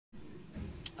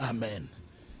Amen.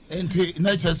 And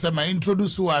nature say my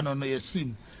introduce one on your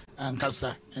sim and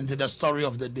kasa into the story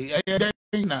of the day.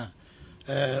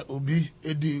 Obi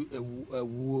edi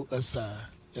asa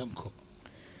enko.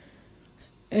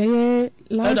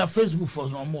 Last Facebook for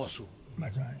no more so.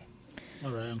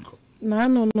 All right, enko. Na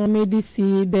no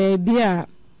medisi baby a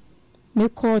me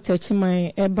call touch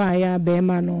my eba ya be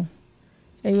ma no.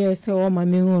 Se o ma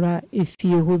me hura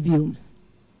efie hobium.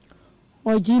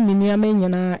 Oji minia me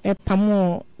nyina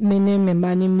epamo mene me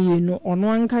ba ne mienu ono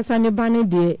ankasa ne ba ne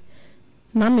de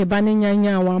na me ba ne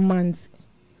nyanya 1 month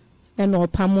e no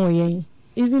pamo yen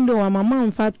even though my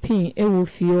mama fa pin e wo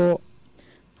fio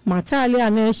matali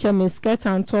ana she me skirt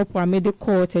and top a me de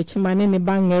coat e chimane ne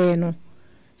ba ngere no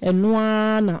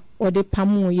eno na ode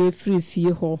pamo ye free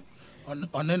fie ho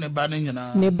one ne ba ne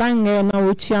nyina ne ba ngere na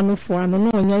otua no fo ano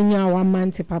no nyanya 1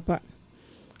 month papa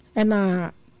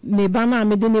ena me bana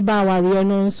me de me ba ware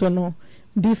no nso no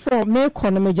before me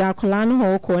economy jakola no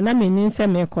ho ko na me ninse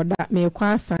me koda me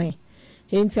kwa asan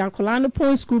enti akola no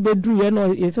pon school be dru ye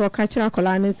no yese o ka kira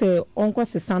akola no se onko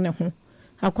sesa ne ho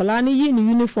akola no yi ni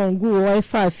uniform gu o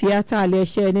fa fiata ale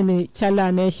hye ne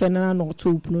chala na hye na no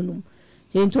to punu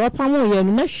enti opamo ye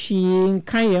no na hwi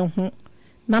nkan ye ho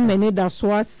na me ne da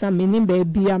so asa me ni ba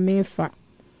bia me fa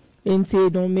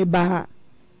enti no me ba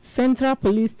Central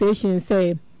Police Station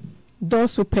say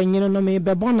dosu penyino no me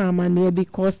be bona amane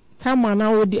because time na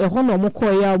wo de ho no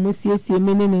mko ya mo siesie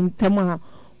me ne ntem a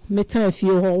meta fie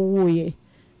ho wo ye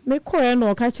me koye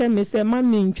no ka che me se ma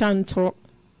me ntwa nto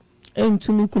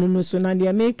entumi kunu no so na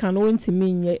de me kan wo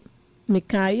ntimi nye me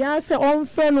ka ya se on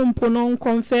fe no mpo no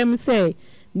confirm say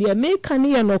de me kan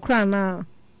ye no kra na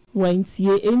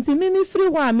wantie entimi mi free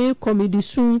wa me comedy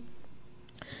sun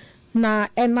na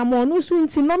enamo no so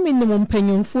nti na me nim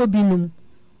mpanyomfo binum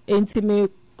entimi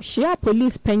shia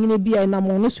police panyine bia na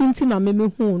mo no so nti na me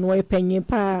hu no e panyin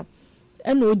pa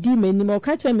e na odi mani mo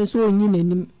ka che me so onyi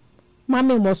nanim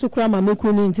mame mo so kra mame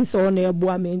kru ni nti so na ebo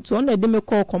ame nti on na de me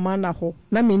call commander ho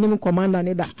na me nim commander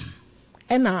ne da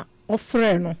e na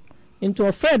ofre no nti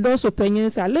ofre do so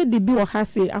panyin sa lady bi wo ha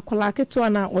se akola keto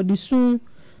na odisun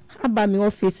aba me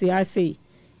office ya se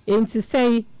nti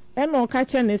sei e na ka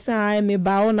che ne sa me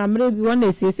ba o na mre bi wo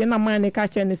na siesie na man ne ka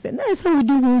che ne se na e sa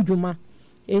wudi hu dwuma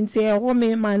enti e ho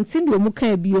me manti de mu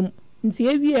ka biom nti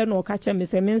ewie no ka che me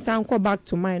se me nsan ko back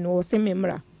to mine o se me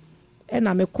mra e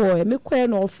na me ko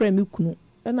no ofre me kunu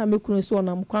e na me kunu so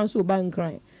na mkwan so ba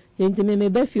nkran enti me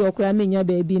ba fi okra me nya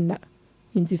ba bi na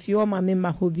enti fi o ma me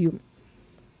ma ho biom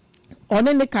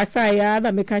one ne kasa ya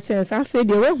na me ka che sa fe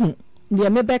de we hu de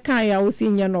me be kan ya o si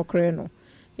nya no kre no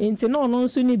enti no no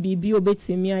nso ni bibi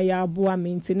obetimi ya aboa me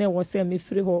enti ne wo se me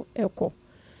firi ho ekọ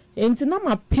enti na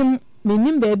mapem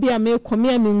menim baby a me komi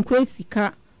a me nkwa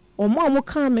sika omo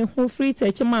ka me ho free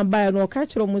teach ma ba no ka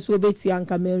kiro mo so beti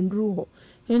anka me ndru ho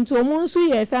enti omo nso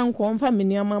ye sa nko mfa me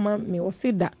nia mama me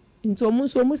osida enti omo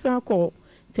nso omo sa ko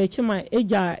teach ma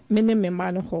eja me ne me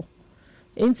ma no ho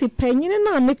enti panyine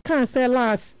na me kan say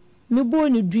last me bo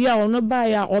ni dua ono ba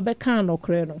ya obeka no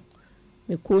kre no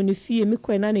me ko ni fie me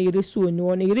ko na yire so ni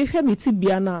won yire hwe me ti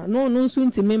bia na no nso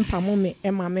nti me mpamo me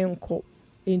e ma me nko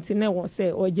enti ne wo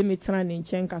se oje metena ne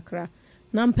nchen kakra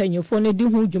na mpanyefo ne di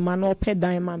hu dwuma na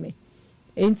opedan ma me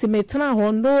enti metena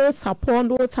ho no support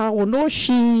no ta ho no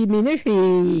shi me ne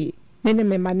hwe me ne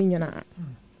me ma ne nyina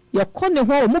ye ko ne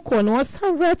ho mo ko no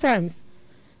several times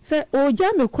se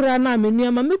oja me kura na me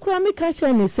nuama me kura me ka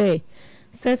che ne se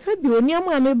bi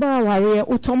oniama me ba ware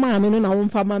utoma me no na wo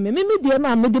mfa ma me de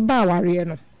na me de ba ware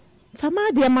no fa ma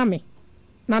de ma me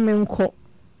na me nko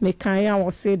me kan ya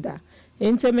wo se da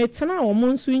enti metena wo mo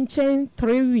nso nchen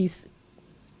 3 weeks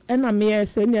ena me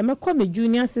se ne me ko me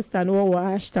junior sister no wo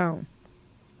Ashtown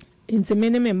enti me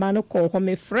ne me ma no ko ho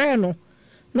me frɛ no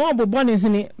no obobo ne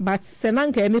hene but se na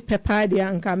nka me pepa de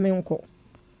anka me nko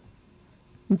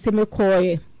enti me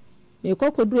koye me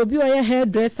kokoduro bi o ye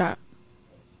hairdresser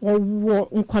wo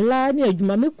nkola ne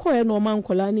adwuma me koye no ma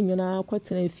nkola ne nyina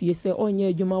kwotena fie se onye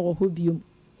adwuma wo ho biom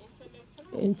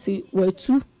enti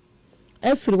watu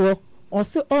afiri wo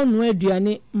ose onu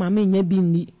aduane mama nya bi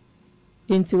ni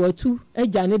enti watu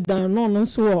agane dan no no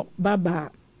so baba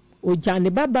ojane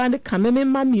baba ne kameme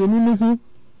mama yenu no hu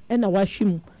e na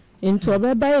wahwim enti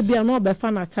obeba e bia no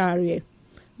obefa na tare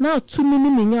na tumi ni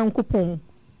menya nkopon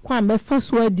kwa mefa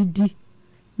so adidi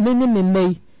me ne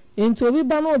memei enti obi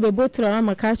ba no obebotra na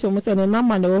maka cho mo se no na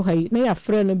ma na wo hai na ya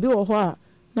frɛ no bi wo ho a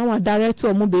na wa direct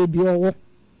o mo beebi owo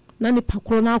na ni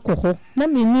pakoro na akɔhɔ na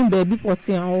mennim beebi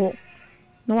potia wo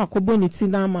na wakobo ni ti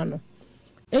na ama no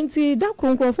enti da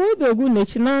kronkrofo be ogu na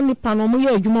chi na ni pa no mo ye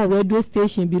adwuma radio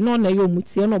station bi no na ye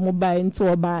omutie no mo bae enti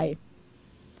wo bae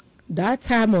that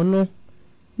time no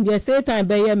the same time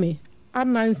be ye me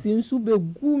anansi nso be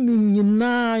gu mi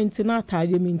nyina nti na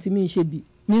atade mi nti mi hye bi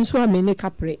mi nso a me ne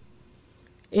kapre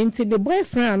nti the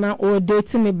boyfriend na o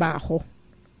date me ba ho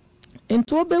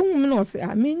nti obehu me no se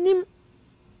aminim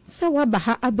se wa ba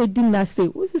ha abedi na se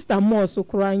o sister mo so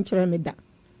kura nkyere me da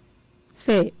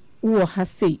se wo ha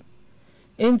se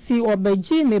nti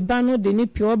obeji me ba no de ni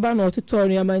pure ba no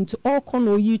tutorial ma nti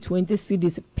okono yi 20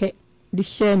 cedis pe the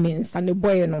shamens and the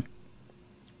boy no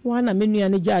wana menu ya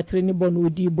ne jatre ni bono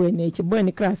odi boy na echi boy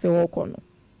ni class e okono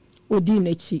odi na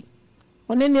echi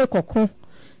one ne kokko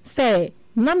se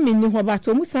na meni ho ba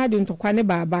to mu sa de ntokwa ne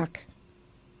ba back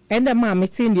ende ma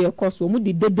metin de ekoso mu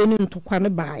di dede ni ntokwa ne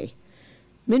bae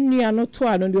menu ya no to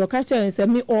ano de okacha se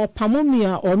mi o pamomi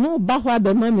a ono ba ho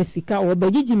abema mesika o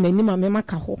bagigi mani ma me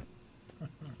maka ho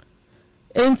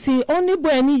enti oni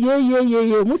boy ni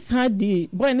ye mu sa di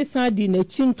boy ni sa di na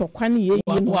chi ntokwa ne ye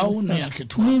wa unu ya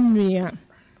ketua ni ya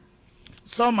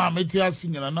so ma meti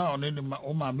asinyana na one ni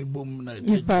o ma me bom na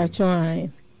eti pa choi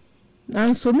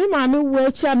nanso me ma me wo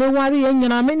achi a me ware ye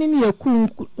nyina me ni yaku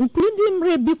including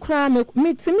mre bi kra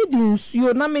me timi di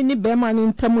nsuo na me ni be ma ni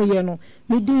ntamu ye no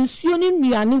me di nsuo ni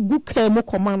nuane guka mu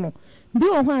koma no bi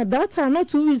o ho that time not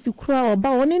 2 weeks kra oba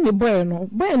one ni boy no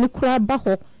boy ni kra ba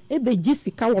ho e be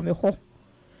gisika wo me ho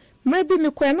mre bi me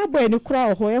kwa na boy ni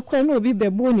kra ho e kwa na obi be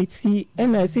bo ni ti e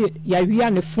na se ya wi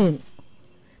ne phone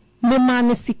me ma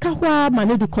ne sika ho ma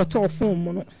ne di koto phone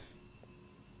mu no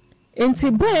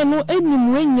enti boy no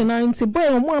enim wenyina enti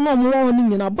boy mo na mo ni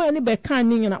nyina boy ni be kan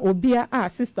ni nyina obia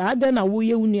sister ade na wo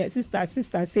ye unu sister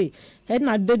say he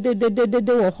na de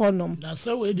wo honom na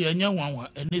say we de anya wanwa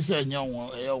eni say anya won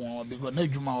e won because na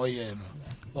djuma o ye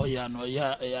no o ya no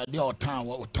ya de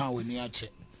otan we ni ache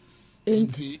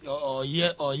enti o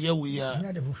ye we ya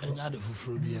anya de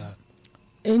fufuru bia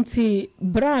enti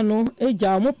bra no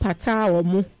eja mo pata wo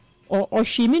mo o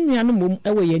hwi mi nua no mom e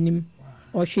wo yanim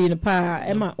o hwi ne pa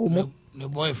e ma o mo ne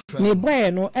boyfriend ne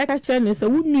boy no e ka che ne se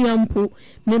wo nua mpo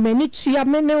ne mani tua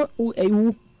me ne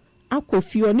ewu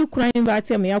akofio ne kura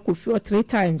invite me akofio 3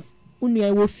 times wo nua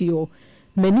e wo fio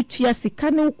mani tua sika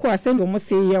ne ko ase ne mo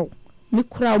se ye ne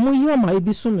kura mo yi ma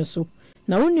ebi so me so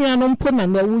na wo nua no mpo na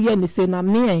na wo ye ne se na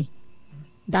me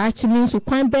da chi mi so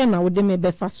kwan be na wo de me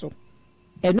be fa so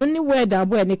eno ni word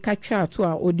abo ne ka twa ato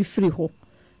a odi free ho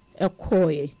e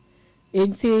koye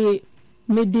enti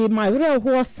me di my real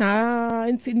ho sa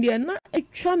enti ne na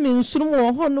etwa me nsuru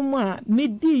mo ho no a me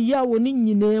di ya wo ni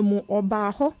nyina mu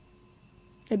oba ho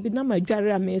e bi na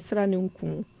madware a me sra ne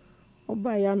nku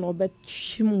oba ya na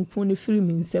obetwim nku ne free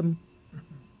me nsem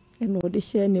e no de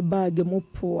share ne bag mo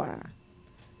po a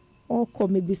oko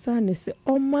me bisa ne se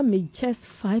oma me just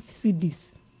 5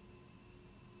 cedis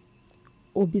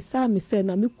obisa me se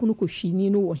na me kunu ko hwini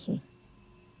no wo he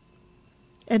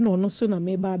e no no so na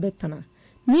me ba betana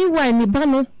ni wa ni ba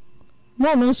no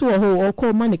no so wo ho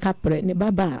oko ma ne kapre ne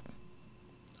baba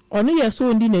ono ye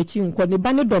so ndi na chi nko ne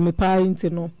ba ne do me pa nti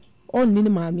no onni ni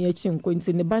ma me chi nko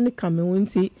nti ne ba ne ka me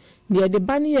nti ne de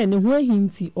ba ne ye ne ho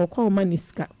ahinti oko ma ne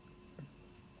ska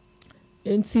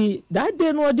nti that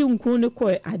day no odi nko ne ko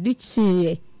ade chi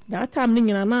ye that time ne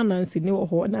nyina na nansi ne wo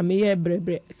ho na me ye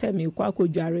brebre se me kwa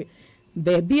kodware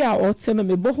baby a oteno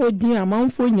me boho din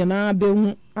amanfo nyina be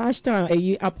hu ashta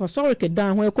eyi apostolic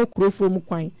dan ho ekokrofo mu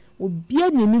kwan obia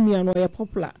ni nua no ye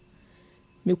popular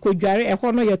me kodware e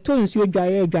ho no ye tonsi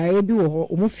odware bi wo ho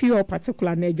omu fie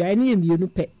particular na odware ne ye mienu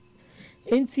pe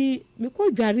enti me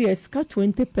kodware eska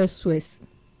 20 pesos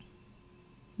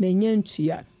me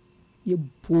nyantua ye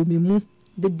bomi mu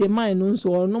de man no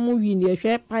so no mu wi ne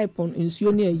hwe pipe on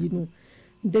nsuo ne ayi no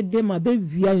de ma be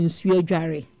wia nsuo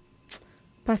adware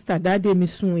pastor dade mi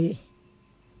sunye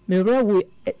me rewe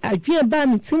adwen ba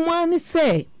mi timwa ni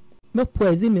se me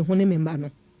poezi me ho ne me mba no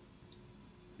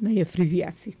na ye free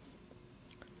viasi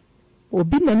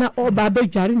obi na oba be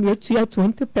dware ne etua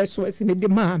 20 pesos ne de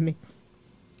maame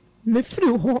me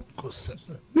free ho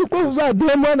me ko ba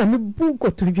de mo na me bu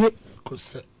kotodwe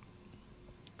kose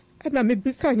na me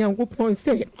bisa Nyankopon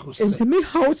se enti me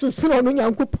house so no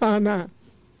Nyankopon na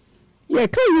ye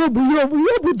ka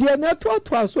yobu de na to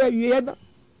aso awie na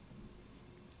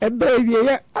ebe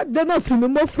wie adana fimi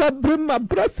mo fra brema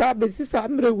brasa besisa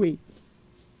amrewe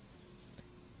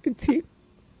nti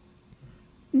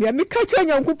ya mi ka cha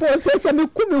Nyankopon se me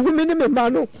ku me hu me ne me ma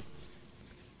no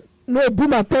no bu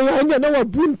matan anya na wa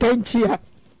bu ntanchia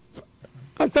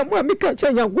asamu a mi ka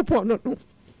cha Nyankopon no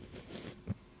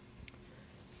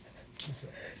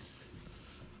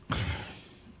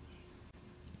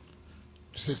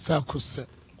sister kose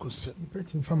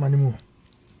nipetin fama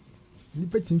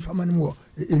ne mo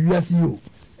ewiase yo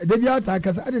de bia ta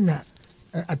kasa ade na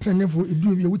atrenefo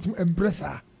edu bia wutim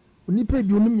empressa onipa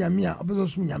bi onim nyame a obezo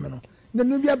sum nyame no na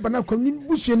no bia bana kwa ni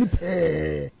busu ni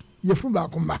pe ye fu ba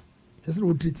komba hese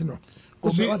no treat no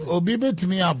obi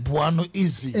betimi aboa no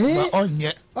easy but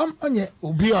onye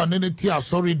obi on ne ti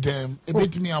sorry dem e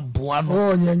betimi aboa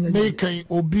no make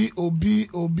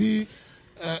obi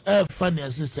funny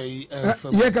as say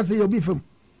ye ka say obi fam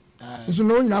so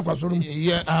no nyina akwaso no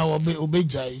ye obi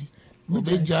jai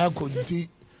ko di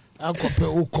akope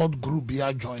o code group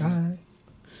bia join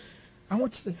I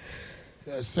watch the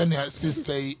senior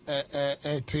sister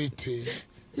tete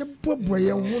ye bobo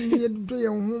ye ho ye do ye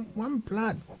ho one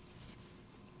blood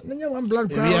nanya one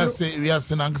blood we are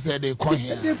say na say they come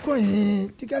here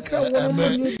tikakra won mo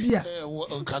ni bia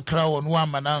kakra won wa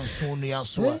mana nso nu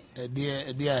aso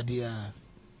ade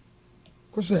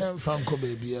ko se franco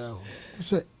baby a ko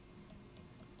se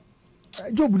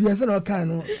job dia se na kan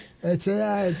no che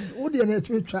ya wo dia na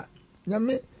twetwa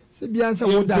nyame se bia nsa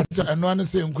wo da eno an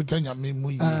se nkuta nyame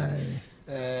mu yi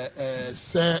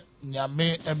se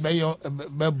nyame ebeyo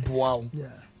beboa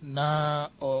na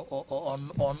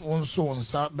on so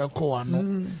nsa beko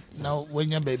ano na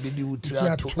wenya baby di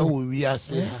utira to e wo wi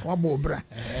ase wa bo bra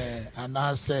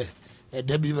ana se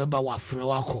ede bi beba wa fre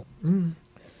wako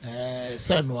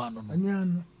se no ano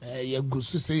no ye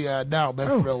gusu se ya da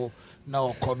obefre wo na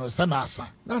okono se na asa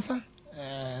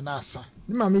na asa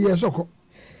ni mama ye soko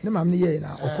ni mama ye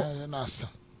na oko na asa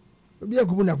obi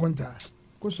akubu na konta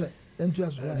ko se entu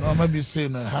aso no ma bi se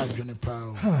no ha dwene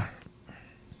pa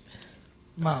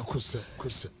ma kuse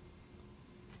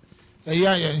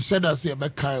eya ye nsheda se be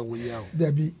kai wo ya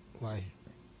dabi why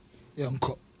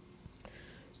yenko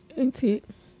enti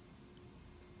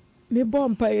me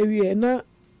bompa ewie na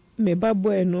me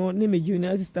baboy no ne me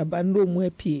junior sister ba no mu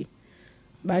apie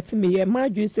but me ye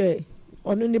madwe se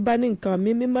ono ne ba ne nka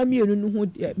me ma mienu no ho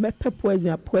me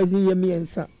poison ye me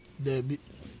ensa dabi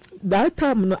that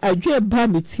time no adwe ba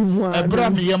me timu a ebra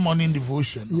me ye morning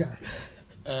devotion yeah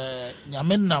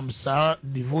nyame nam sa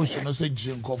devotion so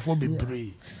jinkofo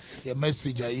bebre ye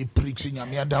message I preach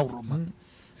nyame adawroma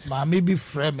ma me bi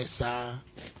frɛ me sa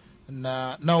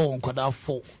na won koda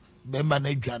fo bemba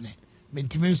na dwane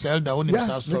mentimi so elder woni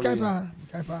sa story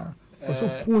kaipa so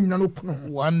kun na no kuno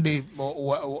one day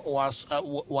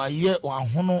wa ye wa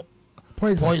hono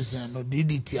poison no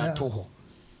DDT ato ho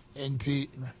enti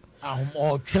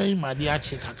o train ma dia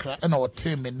che kakra na o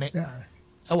tem me ne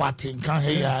e wa tinkan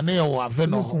he ya na e wa ve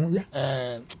no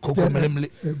kokomlemle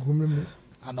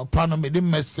anopa no me the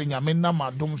message nyame na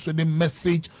madom so the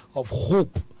message of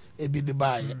hope e bi the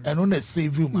buy eno na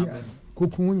save you ma me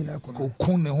kokun nyina kono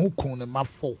kokun ne ho kun ne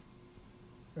mafo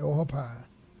e wo pa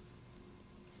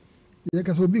ye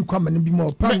ka so bi kwama ne bi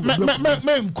mo pa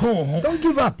me nkun ho don't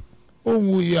give up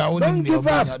don't give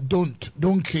up.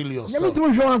 Don't kill yourself.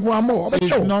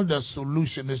 It's not the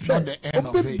solution. It's not the end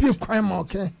of it.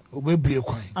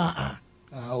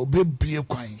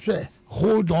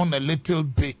 Hold on a little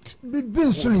bit.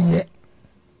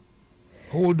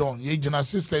 Hold on. Your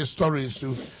sister story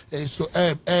so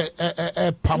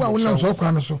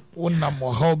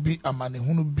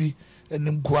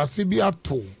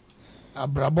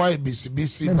abrabo bisi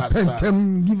basa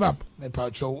give up me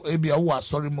pacho e bia wo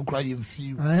sorry mo kra ye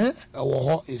mfiu e wo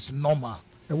ho is normal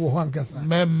e wo ho ankasa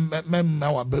mem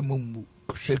wa ba mu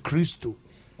hwe Kristo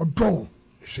odo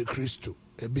hwe Kristo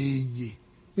e be yi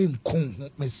me nkun ho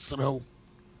me srew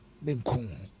me nkun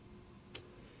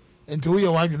enti wo ye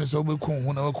wadwene so be kun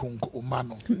ho na wa kun o ma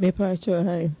no me pacho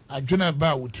hai adwene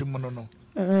ba wotrim no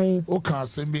ai o kan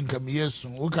asem bi nkam yesu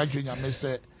o ka dwenya me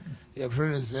se ye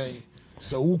friend say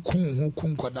so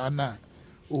ukun koda na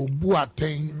obu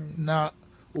aten na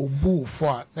obu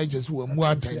fo na just we mu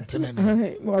aten tene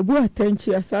ne obu aten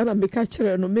chi asa na meka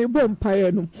kire no me bom pae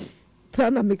no ta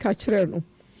na meka kire no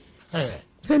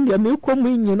sɛndeɛ me kɔ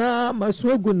mu nyinaa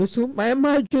maso agu no so ma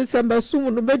adwe sɛ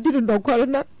mbɛsom no bɛdiri ndɔkware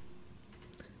na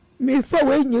mefa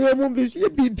wei nyina mu bi yɛ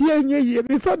biribia nyɛ yie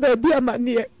mefa baabi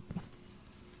amanneɛ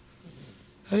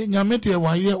nyame deɛ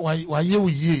wayɛ wo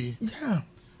yie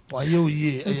waye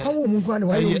oye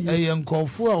eye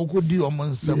nkofo a okodi omo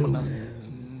nsam na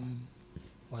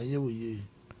waye oye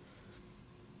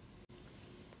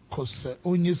kose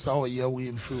onye sa oye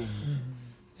we mfru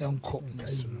enko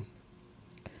mesro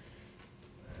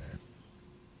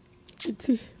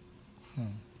iti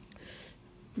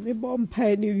me bom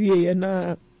pai ni wie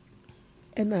na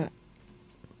ena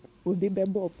obi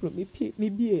bebo pro me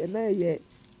bie na ye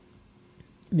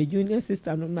me junior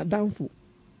sister no na danfo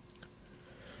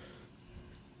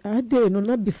ade no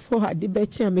na before ade be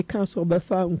chia me kan so be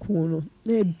fa nkun no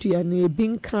na edua na ebi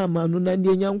nka ma no na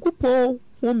ne nyankopon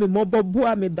ho me mobobo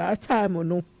a me da time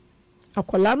no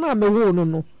akola na me wo no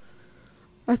no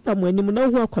pastor mo anim na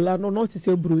hu akola no no te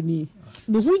se broni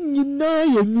ne ho nyinaa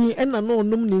yɛ nwi ɛna no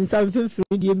onom ne nsa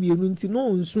mfimfini deɛ mienu nti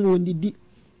no nso onidi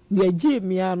ne agye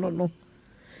mia no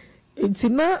nti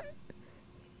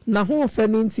na ho ofa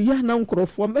ne nti ya na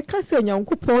nkrofo meka sɛ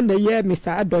Nyankopɔn na yɛ me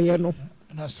saa adɔyɛ no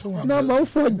na ma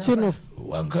ofo gye no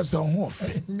wankasa ho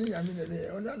ofa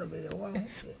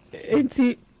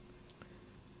nti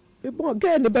ebo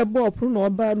ga ne be bo pro na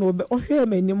oba na obe ohwe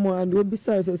manim a na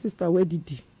obisa say sister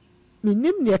wadidi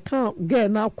minim ne ka ga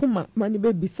na akoma ma ne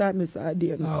be bisa me saa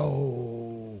de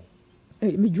no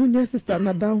me junior sister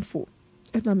na danfo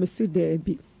e na me si there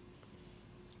bi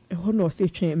e ho no se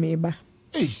twen me ba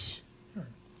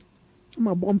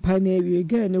ma bompa na ewie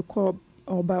ga ne ko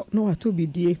oba na wato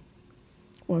bidie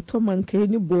wato manka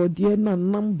ni bodie na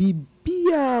nam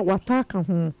bibia wataka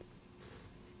ho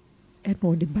e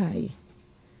no de bae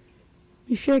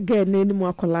ihwe ga ne ni mu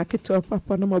akola keto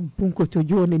papa na mabunkoto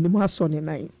jo ne ni mu aso ne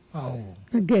nan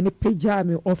na ga ne peja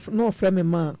me of no ofre me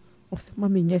ma o se ma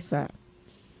me nyesa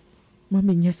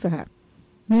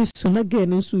me su na ga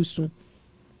ne susu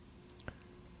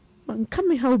man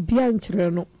kame ha bia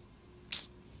nkyere no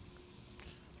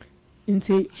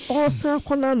nti o sa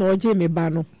kona na oje me ba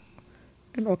no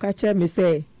e no ka che me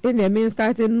say e na me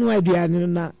starting no aduane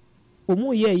na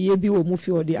omu ye bi omu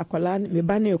fi odi akola me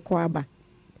ba na ekọ aba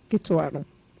kitoa no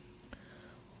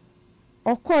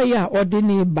okoya odi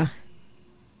ni ba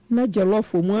na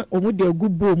jollof omu de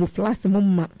agubo omu flask mu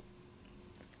ma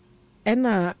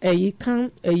ena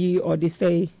kan odi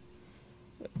say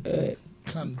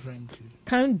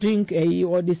can drink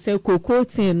odi say cocoa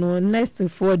tin no next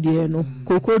for the no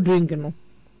cocoa drink no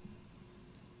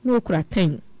kura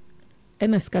 10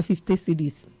 ena ska 50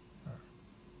 cedis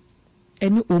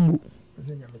eni omu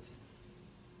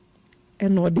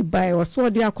eno de buy o so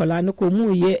de akola ne ko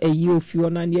mu ye ofio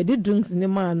na ne de drinks ne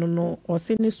ma no o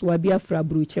se ne so abi afra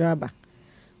bruchiraba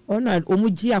ona omu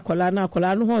ji akola no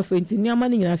ho fenti ni ama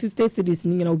ne nyina 50 cedis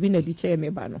ni nyina obi na di che me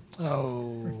ba no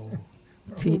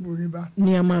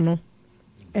ni ama no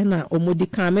ena omu di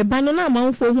kan me ba no na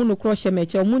amanfo hu no kro hye me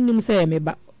che omu nim se me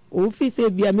ba office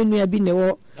bia me nua bi ne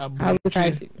wo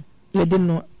outside le de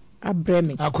no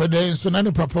abreme akoda nso na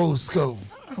ne papa wo school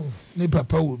ne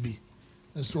papa wo bi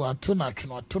so atona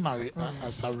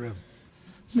asawrem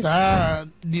sa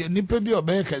nipa bi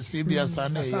obe kase bi asa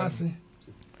na ye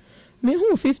me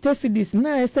hu 50 cedis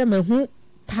na ese me hu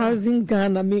 1000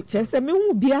 Ghana me chese me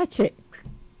hu bi ache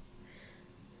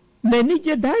me ni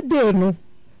je that day no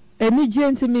eni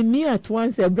je nti me at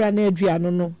once ebra na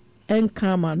aduano no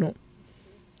enkama no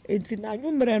enti na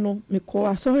nwumre no me ko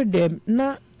asori dem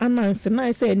na ananse na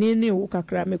ese ni wo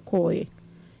kakra me ko e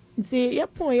nti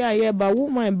yapon ya ye ba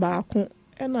woman ba ko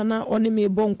ena na oni me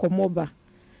bon komoba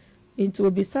nti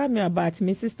obisa me about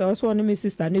me sister also oni me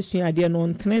sister ne sua de no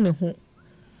ntene ne ho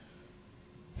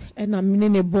ena me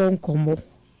ne bon komo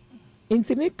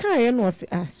nti me kan no se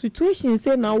situation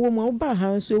say na wo mu ba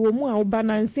ha nso wo mu a wo ba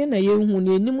na nse na ye hu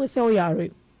ne nim se wo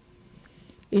yare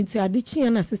nti adichi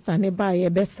na sister ne ba ye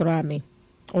besra me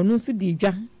onu nso di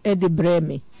dwa e de bre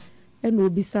me ena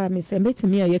obisa me se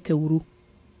metimi aye kawuru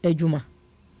adwuma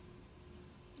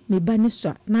me ba ni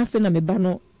so na afi na me ba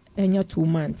no enya 2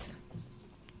 months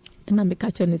na me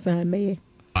ka che ne san meye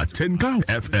Atenka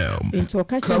FM into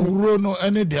ka che kawuro no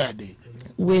ene de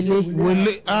wele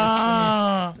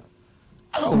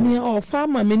me o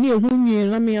farmer me ni ehun nwi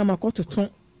na me amakototon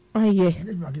aye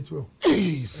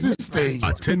sister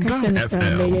Atenka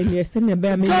FM yes ne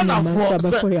be me ni ma sa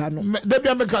ba ko ya no da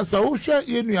bia me ka sa wo hwe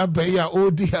ye nua ba ya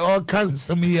odi o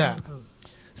kansem ya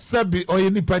sabi o ye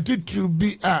ni patitru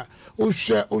bi wo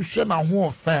hwe na ho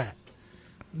ofa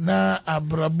na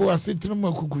abrabo asetinu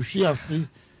makukuhwi ase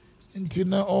nti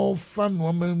na o fa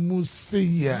no mamu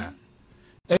seya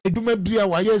eduma bia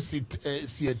wa ye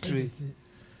si etre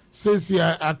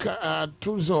sesia aka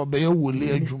tuzo be ye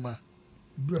wole adwuma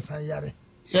do san yare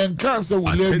yen kan se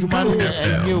wole adwuma no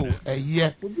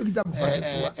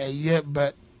eye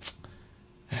but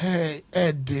hey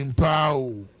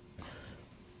edimpao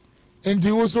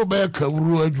enti wo so be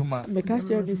kawuru adwuma me ka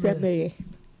che bi se be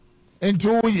enti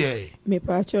wo ye me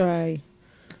pa cho ai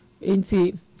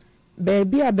enti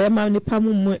baby a be ma ni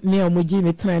pamu me omoji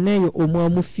me tran na ye omu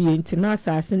amu fie enti na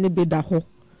asase ne be da ho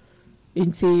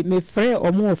enti me frɛ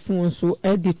omu ofun so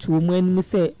edit omu anim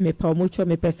se me pa omu cho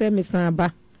me pese me san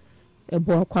ba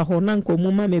ebo akwa ho na nko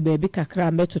mu ma me baby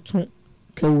kakra metoton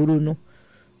kawuru no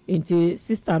enti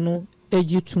sister no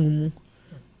ejitum mu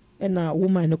ena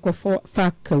woman ne ko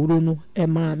fa kawuru no e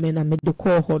ma me na me de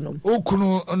ko ho no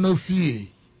okunu no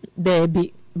fie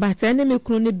baby but ene me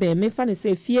kunu ne be me fa ne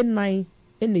se fie 9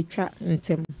 ene twa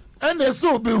ntem ene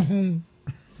so be hu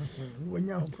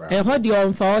ho de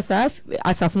on fa o sa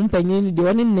asafo mpanyin de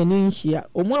oni nani nhia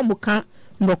omu amuka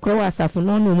ndokro asafo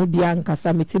no no mu bia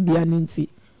nkasa mete bia nti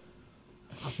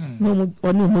no mu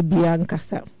ono mu bia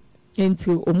nkasa enti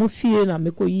omo fie na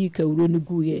mekoyi kawuro no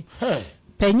guye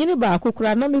panyini ba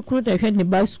akokura na mekuru da hwe ne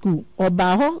ba school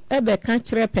oba ho ebe ka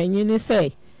kire panyini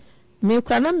say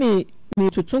mekura na me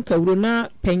tutun kawuro na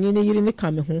panyini yiri ne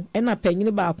kame ho na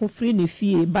panyini ba akon free ne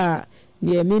fie ba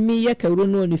ne memi ye kawuro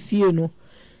no ne fie no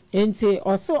enti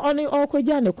oso oni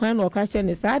okogya ne kwan na okache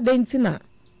ne sa denti na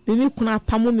memi kuna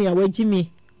pamo me awagimi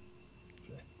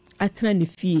atena ne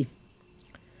fie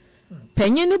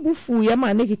panyini bufu ya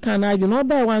ma ne kika na adwo no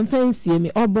ba wan fansie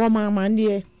mi obo mama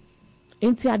ne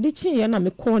enti adichi ya na me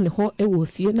ko ne ho e wo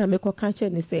fie na me ko kache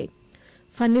ne se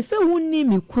fa ne se wonni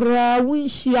mi kura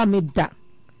wunhia me da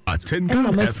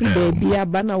Atenka FM baby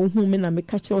aba na wo hu me na me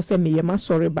kache o se me ye ma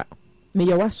sorry ba me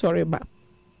ye wa sorry ba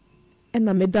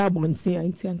na me da abonten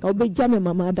anti anka obegya me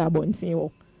mama da abonten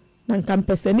wo na nka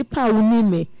mpese ni pa wonni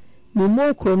me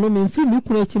mo kro no me mfi mi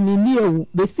kura chi me ni ewu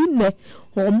besi ne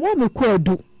ho mo me ko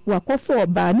adu wakofo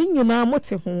oba ni nyina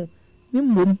mote ho me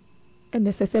mom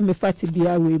sese me fati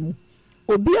bia we mu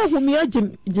obi ahumi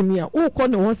agimia ukọ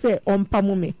ne ho se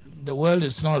ompamu me. The world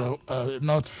is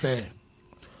not fair.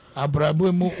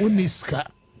 Abrabo mu uniska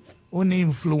uni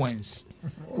influence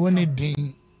uni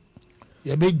din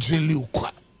ye be jeli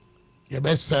ukwa ye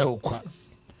be say ukwa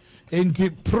enti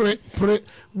pray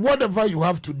whatever you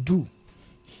have to do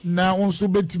na onso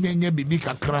betimi enya bibi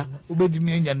kakra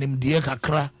obetimi enya nimdie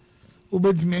kakra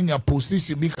obetimi enya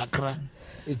position bi kakra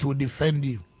it will defend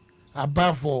you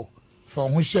above for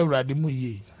whoever mu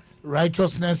ye.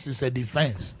 Righteousness is a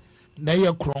defense. Na ye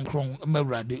kron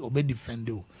mewrade obe defend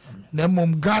you. Na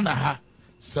mom Ghana ha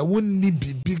se wonni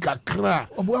bibi kakra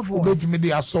obetimi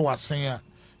dey aso wasen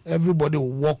everybody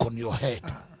will walk on your head.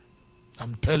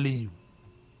 I'm telling you.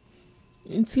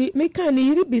 Nti meka ni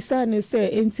yiri bisa ne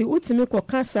se nti utimi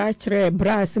koka sa kire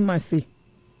brass mase.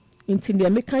 Nti de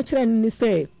meka kire ni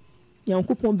se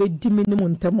Yankopon be dimi ni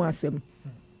montamo asem.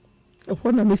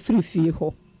 Ehọ na me free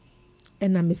ho.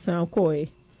 Na me san koe.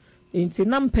 Nti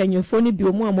na mpanyefo ni bi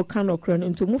omu amoka no kra no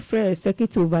nti mu frɛ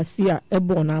executive overseer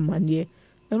ebo na amane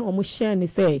na omu share ni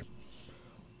say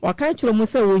waka kyerɛ mu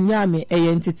sɛ wonya me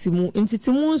ɛyɛ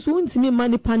ntitimu nso ntimi ma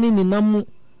nipa ni ninam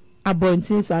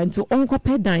abontin sa nti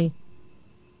onkɔpɛ dan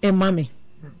ma me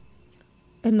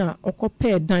na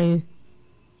ɔkɔpɛ dan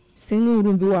singing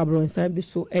room bi wɔ abronsan bi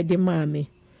so de ma me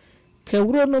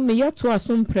kawuro no me yato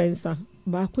aso mprensa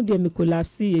ba ko de me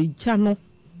collapse e gya no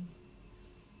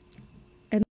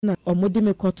na omodi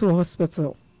me koto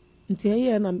hospital nti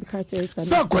eye na me ka che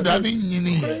sa koda ni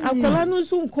nyini akola no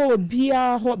so nko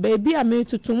obia ho baby a me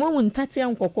tutu mo ntate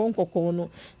nkokon no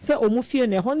se omufie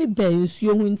ne ho ne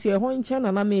bansuo hu nti ho nche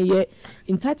na me ye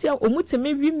ntate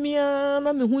omuteme wimia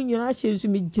na me hu nyina ahye nso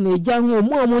me gina gya ho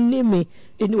omo ne me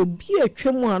ene obi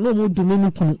atwam a na omo dumi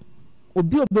me kunu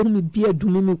obi obenu me bia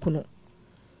dumi me kunu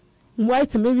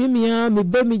white me wimia me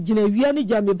be me gina wia ne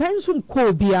gya me bansu nko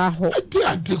obia ho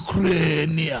ade kure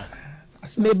nia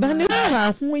me bane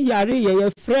ka hu yare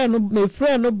ye friend me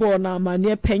friend no bo na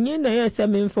amane panyin na ye se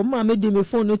me inform ma me di me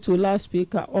phone to last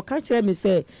speaker o ka kire me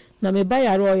say na me ba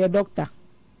yare o ye doctor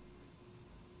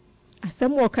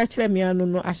asem o ka kire me anu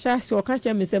no ahyase o ka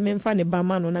kire me say me mfa ne ba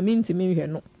ma no na me ntimi hwe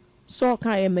no so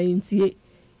ka ye ma ntie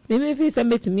me fi say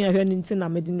metimi ahwe no nti na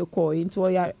me di no call nti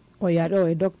o yare o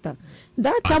ye doctor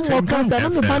that time o ka say na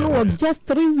me ba no just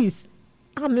 3 weeks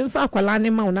me mfa akwala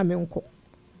ne ma na me nko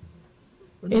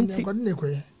enti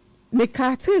me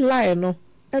kati lie no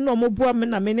eno mo bua me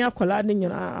na me ni akola ne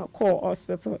nyina call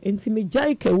hospital enti me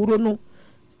jai kawuro no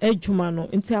adwuma no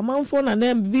enti amanfo na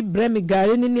na bi bre me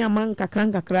gare ni aman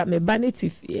kakra me ba ne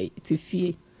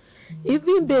tifie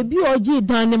even baby oji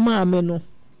dan ne ma me no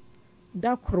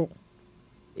dakro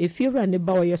efiura ne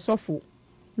ba o yesofo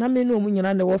na me no mu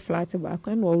nyina ne wo flat ba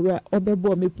akwa na owura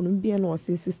obebo me punu bia na o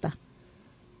se sister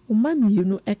o ma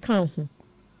mienu e kan ho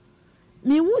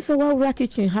mi hu se wa wura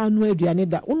kitchen ha no aduane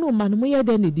da uno ma no ye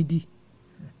da ne didi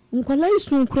nkola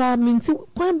isu nkra minti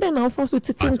kwan be na ofo so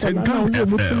tete nkola na wo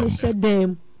mutimi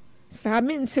hyedem sa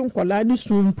minti nkola ni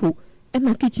sumpo e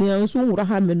na kitchen ya nso wura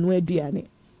ha me no aduane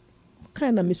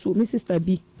kan na me so mi sister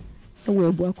bi e wo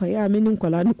ebu akwa ya me ni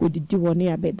nkola ni ko didi wo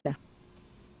ne abeda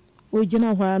o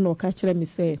gina hwa na o ka kire mi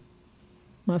se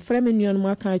ma frɛ me nuan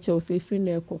ma ka kire o se free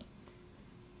na eko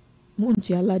mo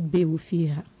nti ala be wo fie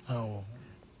ha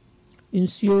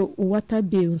insio water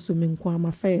be nso me nko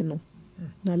amafa no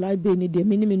na libe ni de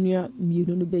mini menua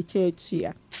mienu no be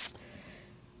chechia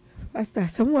pastor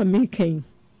someone making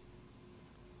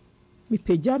mi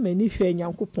pejama ni hwe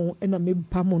nyankopon na me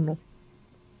bamo no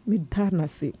me dana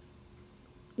se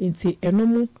enti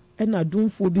enomu na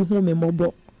dumfo bi hu me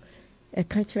mobo e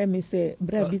ka kire me say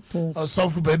bra bi ton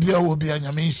osofu baby a wo bi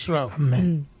anyame Israel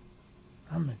amen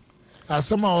amen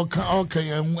asema oka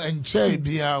enche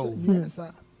bia o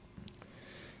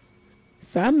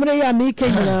samre ya me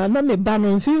kenya na me ba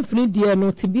no mfimfini die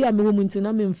no tibia me wo munti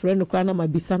na me mfre no kwa na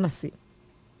mabisa na se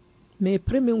me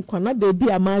preme nkwa na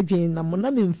baby amadwen na mo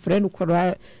na me mfre no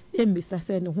kwa embisa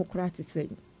se ne ho kra te se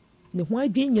ne ho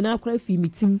adwen nyina kra fi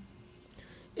mitim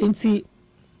enti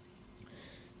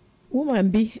woman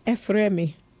bi efre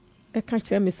me e ka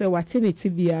kire me se wate me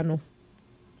tibia no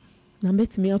na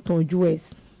metimi aton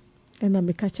US ena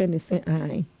me ka kire ne se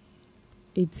ai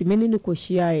enti me ni ko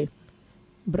hia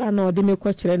bra na odi me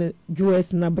kwa kire ne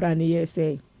US na bra ne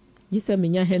yese gise me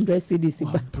nya 100 cedis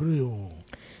ba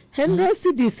 100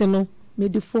 cedis no me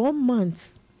di 4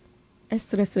 months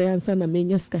stress answer na me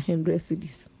nya ska 100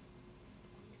 cedis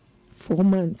 4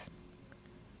 months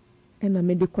ena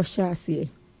me di kwa shase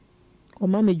o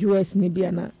ma me US ni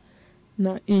bia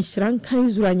na inshran kan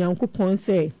zura nyankopon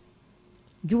se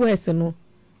US no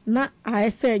na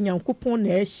aese nyankopon na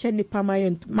ehye ni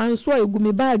pamayen manso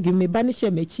egumi bag me ba ne hye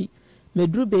machi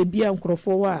medru baby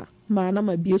ankrofo wa ma na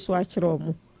ma bie so a kire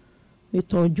omo me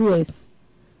ton US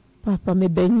papa me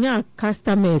benya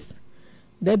customers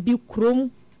da bi krom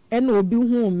ena obi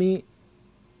hu me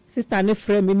sister ne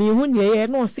frame me hu ne ye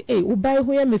no se wo bai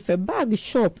hu ye me fe bag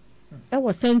shop e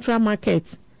wo Central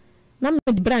Market na me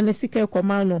bra ne sika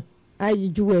ekoma no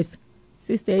ai US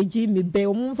sister egi me be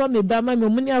omfa me ba ma me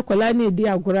muni akola na edi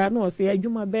agora na o se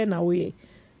adwuma be na wo ye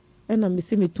ena me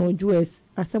se me ton US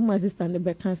asema sister ne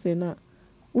be kan se na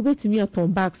ubetimi aton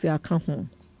bags aka ho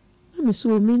na me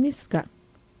so miniska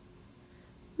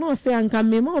no se anka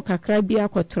me ma okakra bi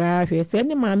akotra hwe se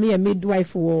ne maame ya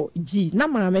midwife wo G na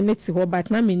maame ne ti ho but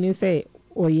na me ni se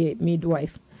oye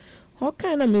midwife ho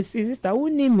kan na me sister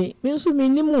woni me nso me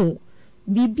ni mu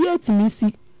bibia timi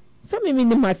si se me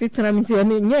ni masetena me ti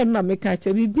nye na me ka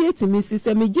che bibia timi si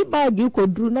se me gi bag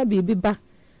ikodru na bibi ba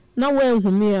na wa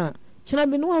ehumi a kina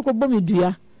bi no akobɔ me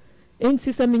dua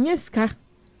enti se me nyeska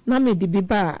na me di bi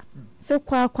ba se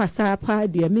kwa kwasa pa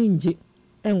de me nje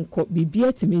enko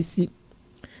bibia timi si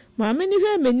maame ni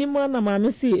hwe menimo na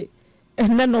maame si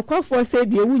enne no kwafo se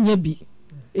de wunya bi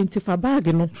enti fa bag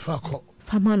no fako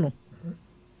fama no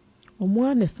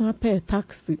omo na san pay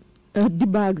taxi di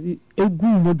bags egu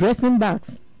no dressing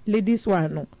bags ladies one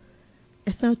no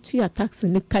esa tua taxi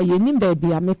ni kaye ni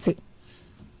baby amete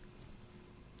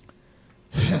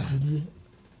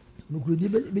nukrudi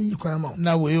be yi kwa ma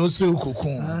na we o se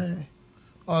kokon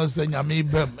o se nyame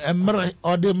bam emre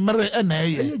o de mre na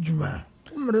eye adwuma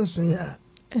mre so ya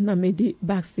ena me di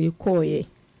bags e koye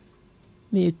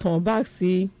me ton bags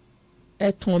e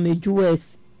ton me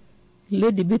US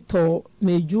lady bi to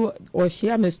meju o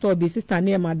share me store bi sister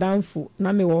ne madam fu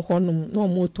na me wo honum no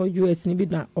mo to US ni bi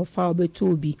na ofa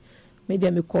obeto obi me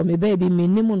dem me call me baby me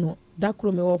nimu no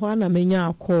dakro me wo ho na menya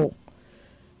akọ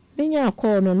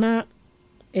no na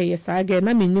yesage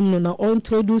na me nim no na o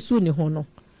introduce ni ho no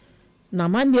na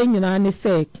man de nyina ne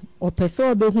se o pese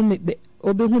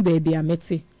obehu baby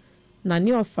amete na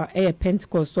ni ofa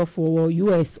Pentecost of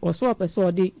US o so pese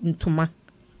o de ntoma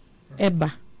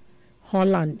eba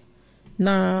Holland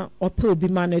na ope obi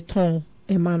maneton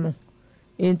emano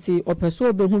enti opeso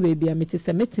obehu bebi amete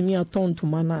se metimi aton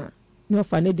ntoma na ni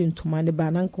ofa ne de ntoma ne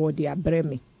ba na nka odi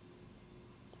abreme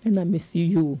na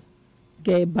mesi you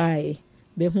get by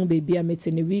behu bebi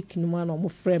amete ne week no ma na mo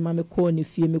frɛ ma me call ne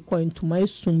fie me call ntoma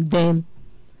esum dem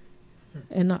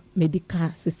na medical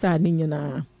sisa ni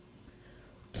nyina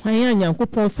kwan ya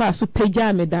nyankopon fa so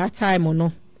pagya me that time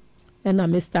no na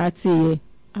me start ye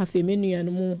afemenu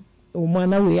no mu o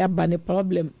mana we aba ne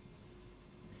problem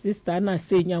sister na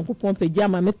say nyankopon pagya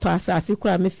ma me to asase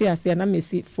kura me fi ase na me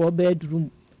si 4 bedroom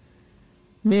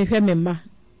me hwe me ma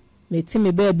me ti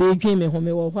me be edwin me ho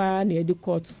me wo hwa na edi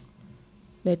court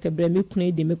na tebre me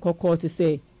kunu di me court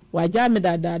say waja me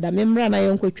dada me mra na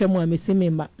yenkotwa mu a me si me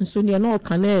ma nso ne na o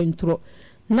kana ntro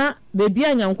na bebi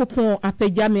anyankopon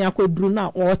apagya me akoduru na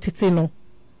o tete no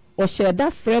o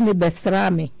sheda frɛ me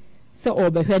besra me se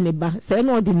o behwe ne ba se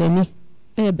na odi nani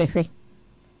behwe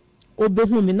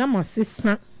obehu mi na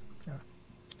masesa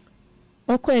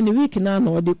okọ eni week na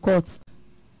na odi court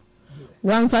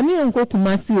wan family nko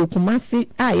kumasi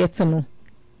ayete no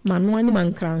manu ani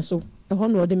mankranso eho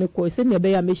na odi me ko se ne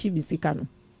be ya meshi bisika no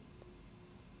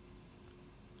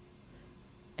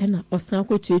ena osan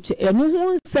ko cheche enu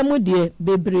hu nsem de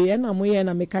bebre ena mo ye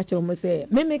na me ka kire mo se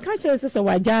me ka kire se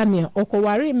waja me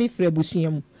okoware me frɛ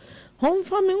busuam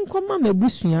honfa me nkoma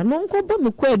mabusua no nkoba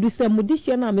me kwa adu se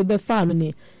mudihye na me be fa no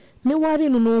ne me ware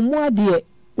no no mu ade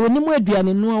onimu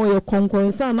aduane no a wo ye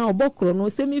konkonsa na obokro no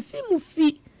se me fi mu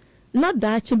fi na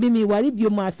daakye bi me ware bio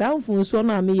ma saa mfunso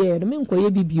na me ye no me nkoye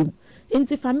bibio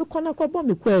enti fa me kona kɔbɔ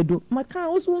me kwado maka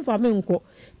wo so mfa me nkɔ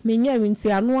me nya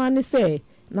nti ano ane se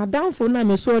na danfo na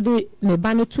me so de ne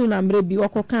ba ne tu na mre bi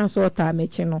ɔkɔka so ɔta me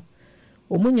kye no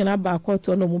omu nyina ba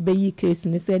akɔtɔ no mu bɛyi case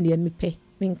ne se ne me pɛ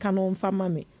me nka no mfa ma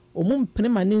me omu mpene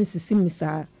ma ne nsisi me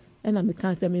saa ɛna me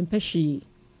ka se me mpɛ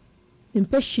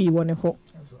hwii wɔ ne hɔ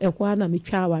ɛkɔ na me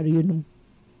twa aware no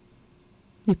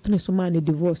me pene so ma ne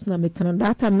divorce na me tena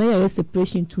that time na yɛ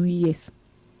separation 2 years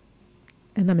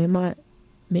ɛna me ma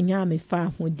me nya me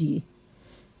fa hodie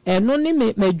ɛno ne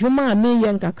me dwuma me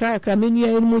yɛ nkakra me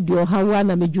nua mu di ɔhawa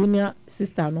na me junior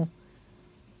sister no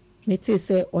me te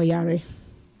sɛ ɔyare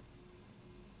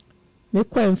me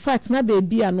kɔ in fact na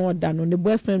baby a no ɔda no ne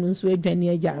boyfriend nso adwane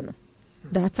agya no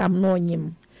that time no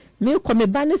onyim me kɔ me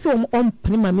ba ne sɛ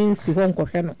ɔmpene ma me nsi hɔ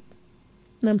nkɔhwɛ no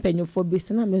na mpanyofo bi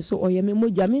sɛ na me so ɔyɛ me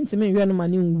mogya me ntimi nhwɛ no ma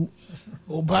ne nwu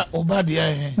oba de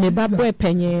me ba boy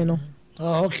panyin no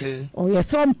okay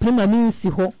yes, I'm permanent si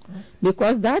ho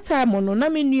because that time no na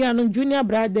me nua no junior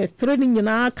brothers training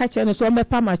nyina ka che no so me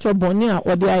pa macho boni a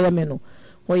ode ayeme no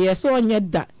yes onye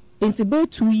da enti be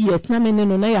 2 years na me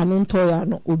no na ya no ntoya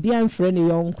no obi amfre ne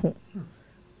yonko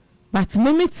but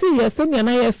me meti yes me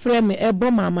na ye frɛ me ebo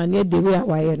mama ne de we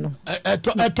awaye no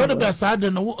eto de be sa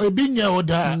de no ebi nya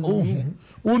oda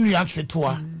unua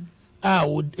ketoa a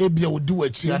ebia wodi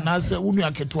wachi anase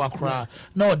unua ketoa kra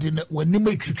na ode wanim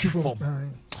atwitwi fom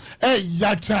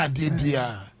ya cha de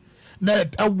bia na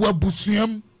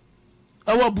awabusuam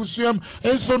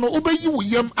enso no obeyi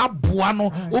wuyem aboa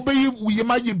no obeyi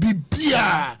wuyem aye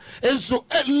bibia enso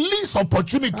at least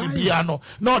opportunity bia no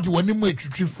na ode wanim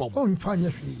atwitwi fom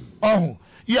mfanya hwe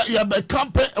ya be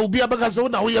camp obi abaka so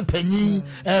na wo ye panyin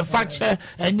fache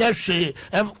enye hwe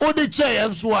odi che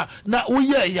enso a na wo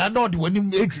ye ya na odi wani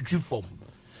etwitwi fom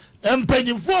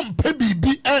empanyin fom pe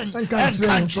bibi en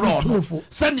kanchro no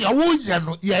se ne wo ye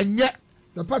no ye nye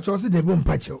the patch was the bom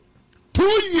patch 2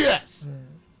 years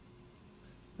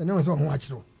ene wo so ho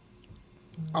achiro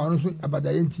awon so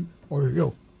abadayenti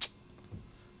orhwe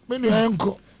me ni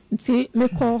enko nti me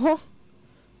ko ho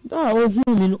da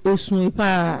ohun mi no osun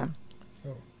pa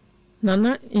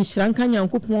nana inshranka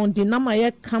nyankopon di na ma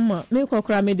ye kama me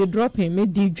kokora me de dropping me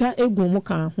di dwa egu mu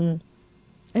ka ho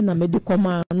ena me di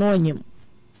koma na onyem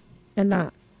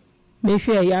ena me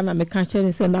hwe ya na me ka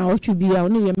chere se na otwu bia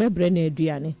oni ye mebre na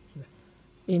aduane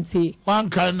enti wan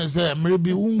kan ne se mre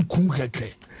bi unkun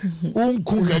keke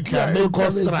me ko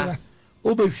sra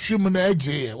obehwim na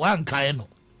agye wan kan no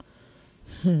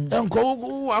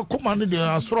enko akoma ne de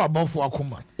asoro abofo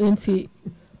akoma enti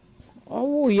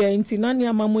owo ye nti nani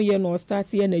amamu ye no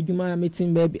start ye na adwuma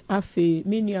meeting baby afi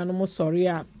menu no mo sorry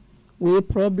a we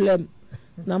problem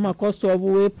na ma cost of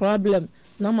we problem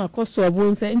na ma cost of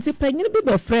nse nti panyin bi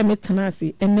be frame me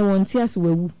tenase enne wonti ase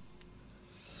wawu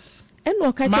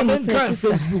eno ka che me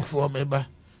Facebook for me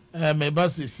ba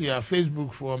si a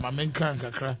Facebook for ma men kan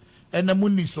kakra enne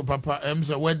muni so papa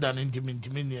say weather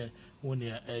intimi ne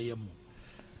woni eyemu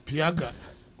piaga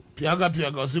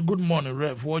say good morning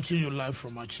Rev, watching you live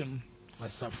from Achim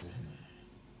Masafo.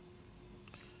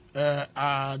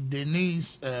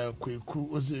 Denise Kweku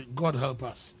was God help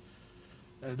us.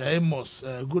 The Amos,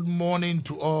 good morning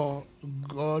to all.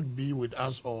 God be with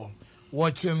us all.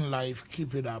 Watching live,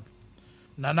 keep it up.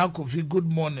 Nana Kofi, good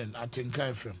morning at Tinka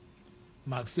FM.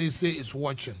 Max say is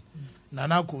watching.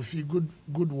 Nana Kofi,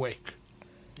 good work.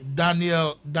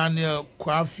 Daniel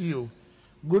Kwafio,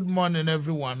 good morning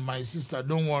everyone. My sister,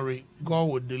 don't worry. God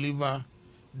will deliver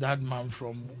that man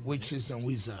from witches and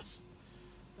wizards.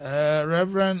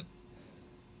 Reverend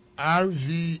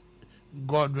R.V.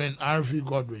 Godwin.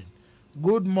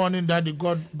 Good morning, Daddy.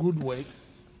 God, good work.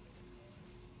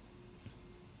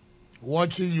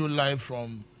 Watching you live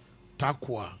from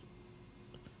Takwa.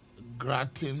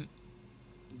 Gratin.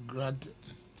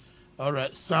 All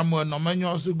right, Samuel Nomenyo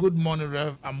also, good morning,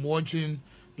 Rev. I'm watching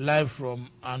live from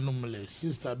Anomaly.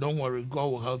 Sister, don't worry.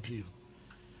 God will help you.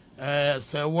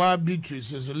 Sewa Beatrice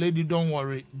says, lady, don't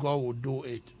worry, God will do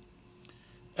it.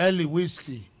 Ellie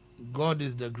Whiskey, God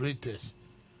is the greatest.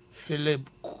 Philip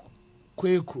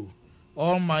Kweku,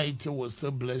 Almighty will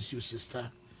still bless you,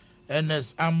 sister.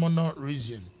 Ernest Amono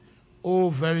region.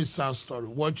 Oh, very sad story.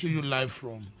 Watching you live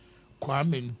from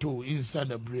Kwame 2 inside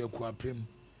the Bria Kwapim.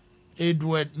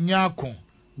 Edward Nyako,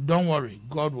 don't worry,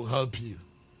 God will help you.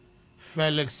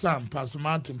 Felix Sam, Pastor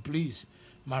Martin, please.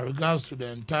 My regards to the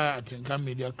entire Atinka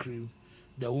Media crew.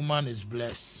 The woman is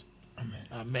blessed.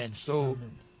 Amen. So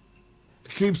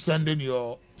keep sending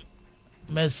your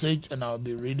message and I'll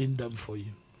be reading them for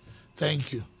you.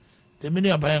 Thank you. The mini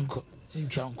abayanko in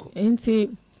chanko. Enti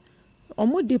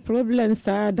omo the problems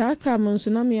that time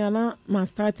nso na me ana ma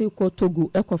start ko Togo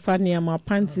ekofa ne ma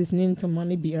panties ni ntoma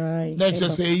ne bia na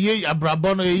just say ye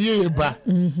abrabo no ye ba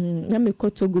na me ko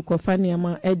Togo ko fa ne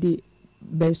ma e de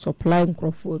be supply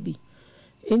nkrofo bi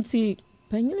enti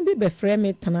panyin bi be frɛ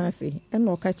me tanase e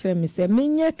na o ka kire me say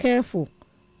menye careful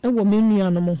e wo me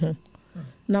nuanom ho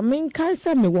na menkai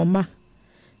se me wo ma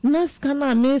na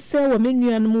skana me se wo me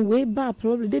nuanom we ba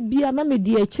problem de bia na me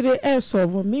di akire e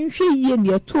solve me hwe yie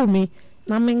ne to me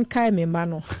na menkai me ma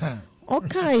no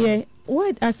okaye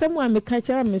word asem wa me ka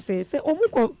kire me say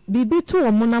omuko bibi to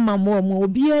omo na mamo omo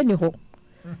obi ani ho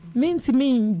minti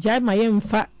min jai ma ye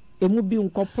mfa emu bi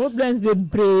nko problems be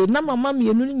bre na mama me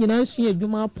enu nyina nsu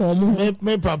adwuma pon mo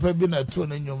me papa bi na to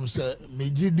na nyom se me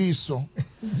gidi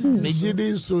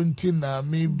so nti na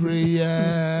me bre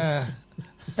ya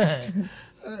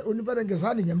oni ba denga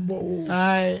sani nyambo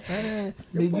ai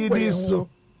me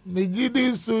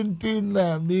gidi so nti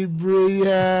na me bre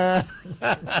ya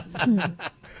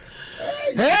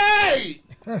hey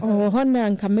oh hona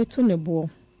nka meto ne bo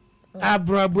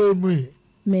abrabo mu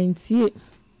mentie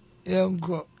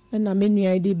enko na menu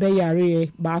ID be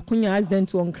yare ba akunya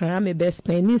accident won kran me be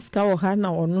Spanish ka o ha na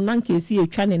ono na nka esi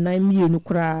etwa ne nan mienu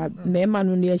kura me ma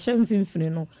no ne ehye mfimfini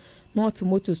no not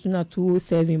moto suna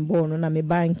 27 ball no na me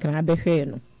ba nkran be hwe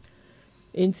no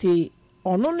enti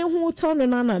ono ne hu to no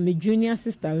na me junior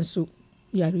sister nso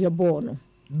yare ball no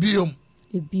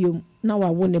biom na wa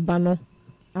wo ne ba no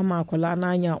ama akola na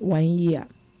anya 1 year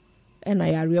na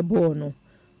yare ball no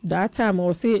that time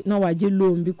I say na waje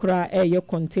loan bi kura ye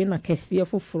container kese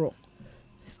foforo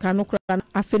skano kura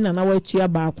afena na watua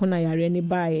ba ko na yare ni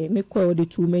baaye me ko ode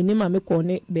tu mani ma me ko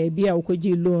ne baabi a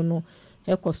wokoji loan no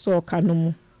e ko so ka no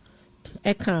mu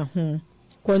e ka ho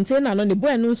container no ne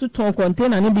boy no nso ton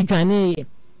container no bi dwane ye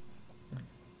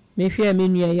me hwe me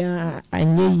nua ya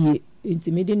anye ye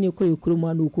intimide ne ko yekuru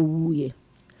ma no ko wuye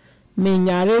me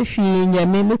nyare hwi nya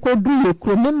me ko du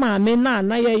yekuru me ma me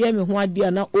na ye me ho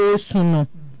ade na osu no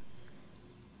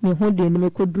me ho de me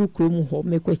ko duru krom ho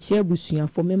me ko chia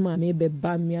busuafo me ma me be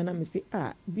ba me na me se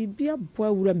bibia boa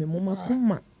wura me mama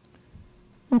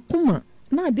kuma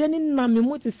na de ni na me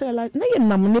mu ti se la na ye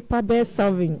nam ne pa be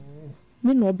serving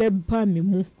me no be ba me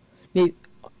mu me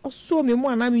oso me mu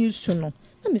ana me su no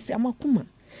na me se amakuma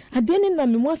ade ni na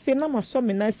me mu afi na ma so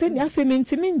me na se ni afi me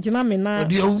ntimi ngina me na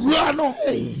de wura no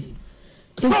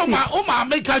so ma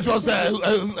make just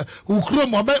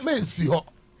ukrom me si ho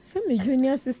se me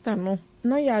junior sister no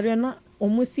na yare na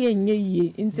omusi enye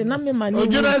yie nti na me mani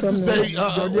ojuna say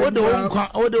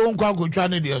ode wonkwa gotwa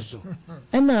ne de so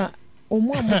na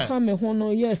omu amaka me ho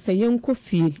no yes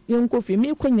yenkofie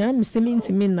me konya me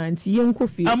sementi me nanti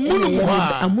yenkofie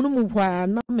amunum hwa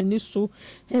na me ni so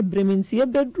ebrementi e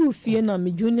bedru fie na me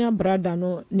junior brother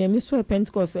no na me so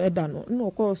Pentecost eda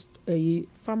no cost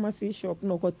pharmacy shop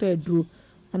no ko to edru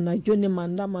ana joni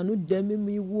manda manu dem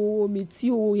mi wo mi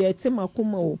ti o ye te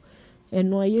makoma o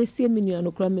eno ayesie mi nua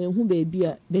no kra me hu ba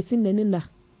bia besi nani na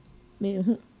me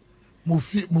hu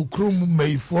mu krum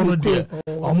meifo no de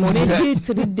omo de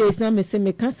 3 days na me se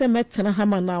me kan se metena ha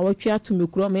ma na watwe ato me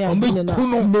kro me ya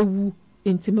na mewu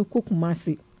enti me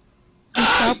kokumase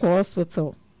ka ko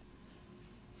hospital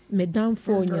me down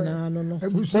for nyina no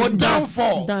down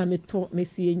for da me to me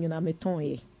sie nyina me ton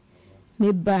ye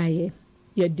me baye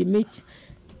ye de me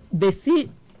besi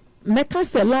meka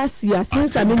se last year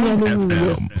since I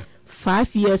mean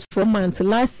 5 years 4 months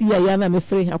last year ya na me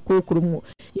free akokoro mu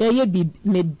ye bi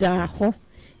me da ho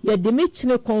ye de me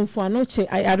chine konfo no che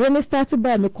I really started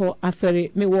by me ko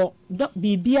afere me wo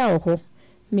bibia ho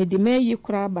me de me yi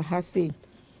kura ba ha se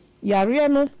yare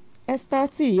no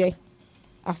start ye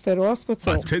afere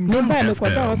hospital me ba me ko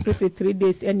da hospital 3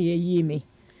 days and ye yi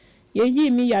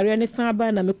me yare ne san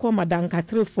ba na me ko madanka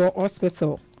 3 for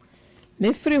hospital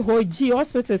me free hoji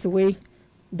hospitals way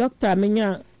doctor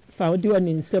menya found you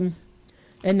in some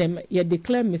and you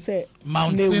declare me say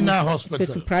Mount Sinai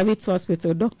Hospital private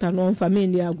hospital doctor no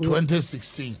family agro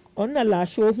 2016 on the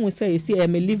last show who say see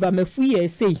me liver me fu ye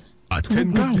say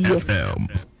Atenga FM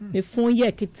me fun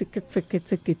ye kiti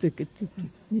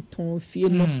ni ton fie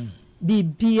no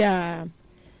bibia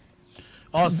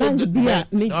also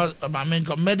I mean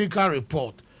medical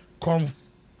report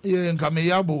in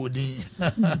Kameyabo di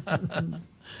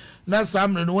na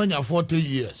Samre no when you're 40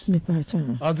 years.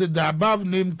 As the above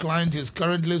named client is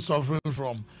currently suffering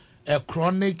from a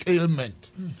chronic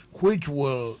ailment which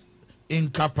will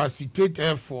incapacitate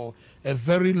her for a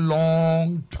very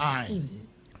long time.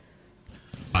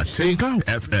 She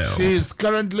is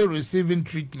currently receiving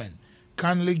treatment.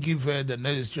 Kindly give her the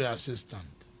necessary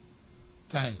assistance.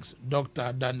 Thanks,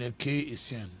 Dr. Daniel K.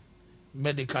 Isian,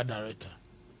 Medical Director.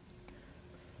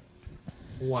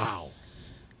 Wow.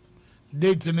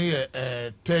 Date in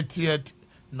 30th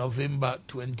November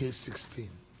 2016.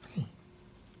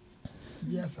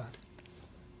 Yes, sir.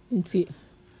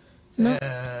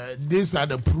 These are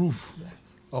the proof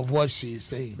of what she is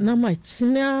saying. Na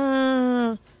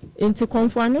machina into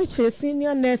conforno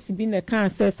senior nurse been a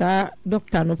cancer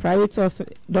doctor no private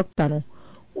hospital doctor no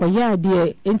or ya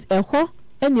dear ain't a ho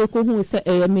and you who say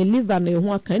a me live and a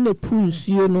one kind of pulse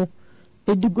you know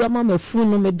a digama me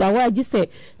funo me dawa just say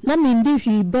na me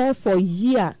he bear for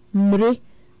year mre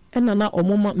and na o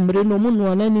mama mre no mo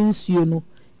no na nsuo no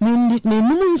ni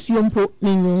nsuo mpo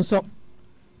ni nyonso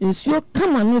nsuo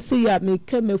kama no se ya me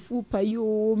ka mefu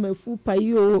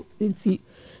payo nti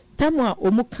tamwa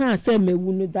omu kan se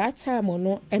mewu no that time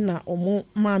no na omu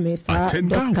ma me sa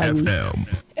doctor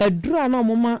edura na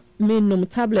omu ma me num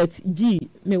tablet g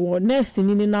me wo nurse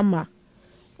ni na ma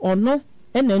ono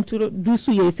ena nturo du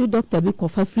su ye si doctor bi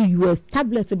kofa free US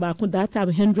tablet ba ko that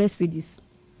time 100 cedis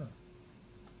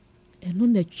eno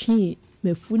na twi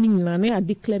mefu ni nyina na ya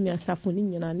declare me asafo ni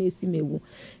nyina na esi mewu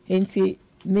enti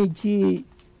meji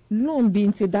long be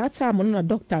into that time na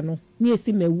doctor no ni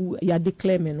esi mewu ya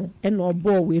declare me no e no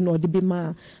obo we no de be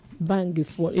ma bang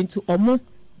for into omo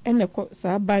e ne ko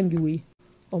sa bang we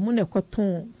omo ne ko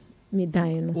ton mi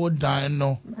dan no o dan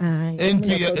no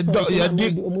enti ya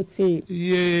di omo te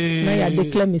ye na ya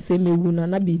declare me se mewu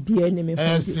na bibia ne me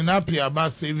sinapia ba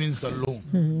savings alone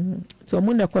so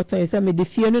omo ne ko ton se me de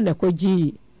fie no ne ko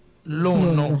gi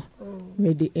loan no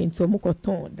me de enti omo ko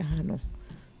ton dan no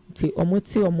ti omo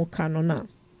te omo ka no na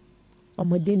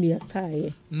omodeni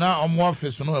ataye na omo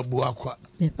office no abu akwa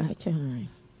me ba chan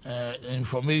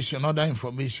information other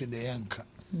information dey yanka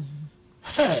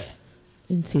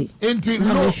nti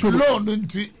loan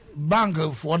nti bank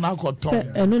for na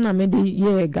koton eno na me de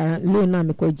ye loan na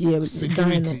me ko gie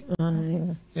security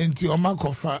nti o ma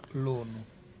kofa loan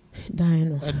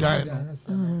dino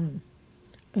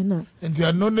ena nti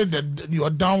I know that your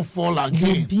downfall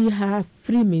again be have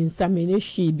free means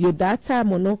examination be that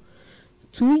time no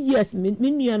 2 years me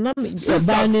na me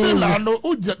ba ne no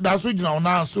o da so gina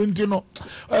ona so nti no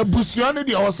busia ne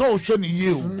de o so hwe ne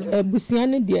ye o busia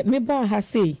ne de me ba ha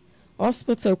sei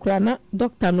hospital kura na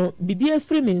doctor no bibi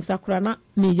free means akura na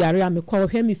me yare am ko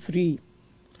hwe me free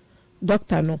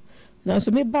doctor no na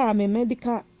so me ba me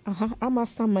medical ama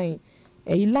saman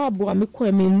lab am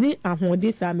ko me ni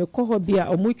ahode sa me ko ho bia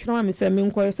omutwira me se me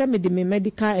nko se me de me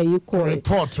medical ko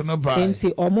report no ba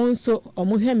nti omo nso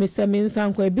omo hwe me se me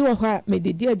nsan ko bi wo ha me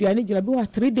de aduane gira bi wo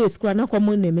 3 days kura na ko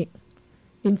mo ne me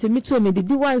nti me to me de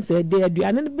once a day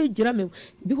aduane no be gira me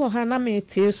bi wo ha na me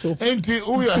te so nti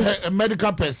we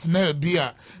medical personnel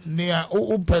bia ne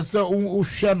o person o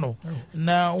hwe no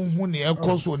na hu ne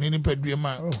ekoso ni padua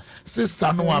ma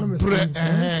sister no wa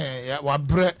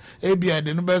bre e bia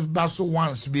de no be baso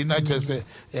once bi na chese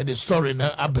the story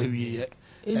na abawie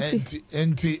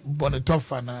enti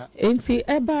bonetofa na enti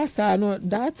eba sa no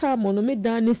data mo no me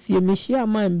dan ne sie me hia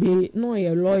man be no ye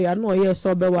lawyer no ye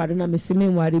so be ware na me se me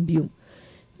ware biom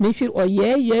me hwir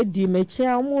oye di me che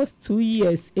almost 2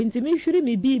 years enti me hwiri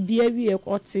me bibia wie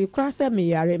kwoti kwase me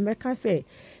yare me ka se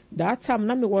that time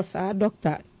na me was a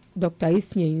doctor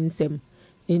isien insem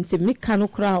enti me kanu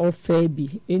kra ofa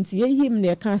bi enti ye yim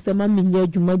ne ka se ma me nya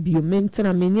adwuma biom me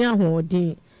ntena me nya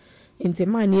hodin enti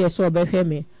man ye so be hwe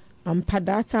me ampa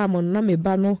data mo na me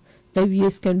ba no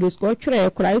awie secondary school twere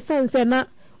kura isense na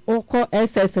oko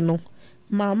SS no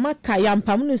mama ka ya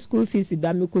mpam no school fees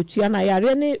da me kotua na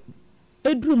yare ne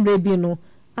edrum rebi no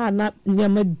ana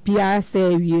nyama bia se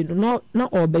awie no na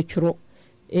obetworo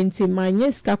enti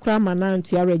manye ska kura mana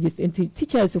ntu ya register enti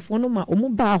teachers fo no ma omu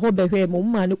ba ho behwe mo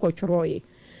ma ne kwotworo ye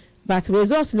but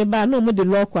results ne ba no mo de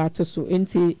law kwa to so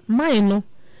enti mine no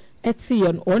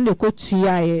etiyon on the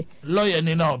kotuaye lawyer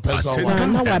ni na person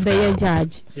na wa be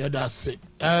judge yeah that's it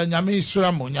nyame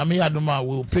isramo nyame aduma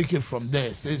will pick it from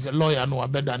there says a lawyer no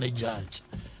better than a judge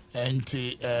and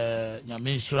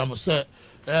nyame isramo say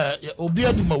obi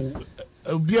aduma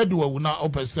na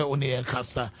opese oni e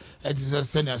kasa it is a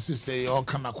senior sister your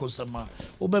kana kosama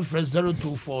obe fresh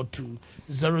 0242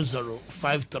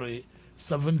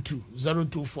 005372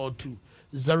 0242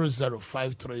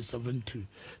 005372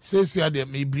 says ya de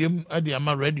mebiem ade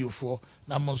ama radio for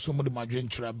na monso mo de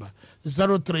madwentraba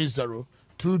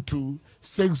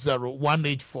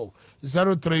 03022600184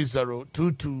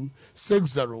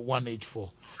 03022600184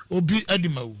 obi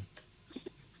adimawu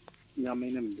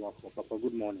nyamene mbo papa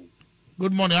good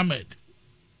morning Ahmed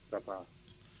papa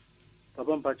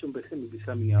mpacho mbese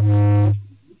mbisa mi hapo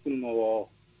kuno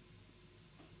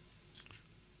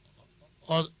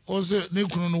Ose ni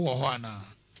kunu no wo ho ana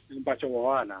mpacho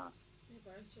wo ana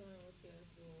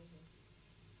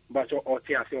mpacho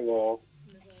oti ase wo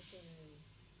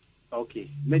Okay.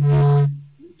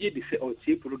 Ye di se o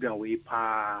tie program we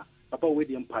pa papa we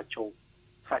di mpacho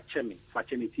fache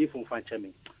me tie fun fache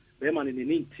me be man ni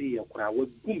ni tie akura we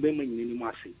gum be man ni mu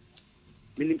ase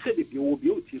minim se be o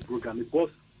tie program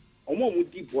because omo mu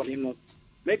di boni no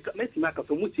make maka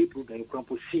so mu tie program kran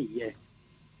po si ye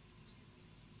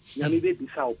ya mi be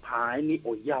bisa o pa ni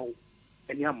o yaw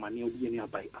eni amane odi eni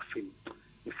abai afem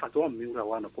in fact o mi ura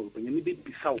wa na ko be mi be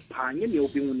bisa o pa nye me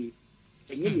obi woni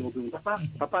enye me obi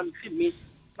papa mi fi mi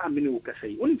me no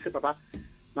kasai oni se papa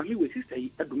mami we sister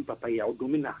yi adum papa ya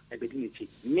odum na ebedi ne chi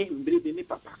me mbrebe ne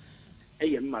papa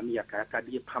eye mami ya kaka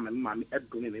de pa mami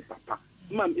adum me papa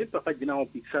mami papa gina o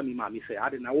pizza mi mami se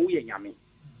ade na wo ye nyame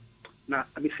na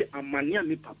mi se amania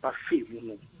mi papa fe mu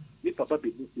no mi papa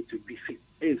be bu to be fe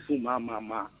ensu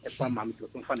mama e pa mami to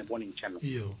fa ne boni nchano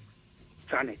yo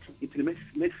sanet it me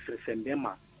sembe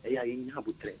ma e ya yin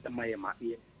habutre e ma ye ma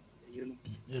ye no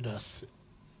that's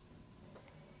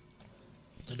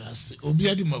obi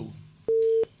adi mawu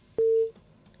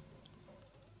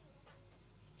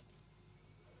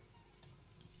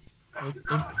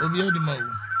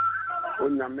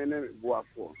onya mene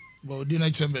boafo ba odi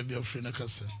na chembe bi ofre na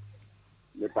kasa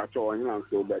me pacho onyan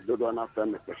so be dodo na fa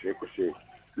me koshe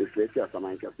me feti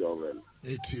asaman ka ti over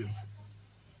etio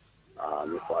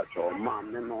me pacho ma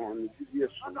me no ni di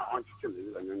yesu na on ti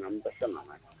tele na nyam da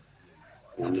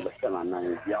sana na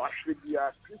ya washwe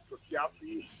dia kristo ti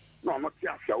afi no ti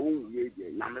afi o ye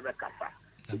ye na me be kasa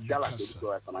jala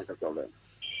to asaman ka ti over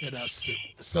that's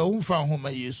so umfa homa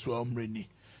yesu amreni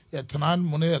ya tanan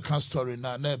mo na ka story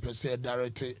na pese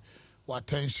direct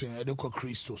attention e de ko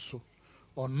kristo so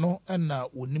ono na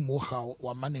oni mo haw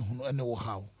wa mane hunu ene wo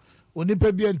haw oni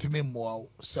pa bia ntime mmoa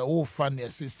se wo fa ne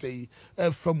sister yi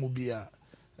e fa mu bia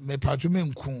me padwo me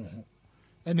nkun ho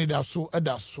ene da so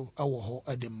ewo ho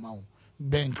ede mawo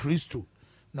ben kristo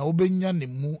na obenya ne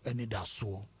mu ene da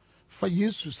so fa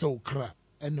yesu se okra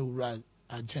ene wura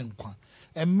agenkwa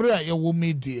emre a ye wo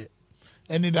medie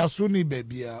ene da so ni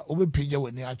babia obepegya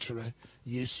wani akere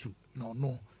yesu no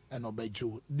no eno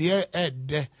bejo de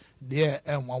ede de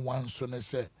enwawan so ne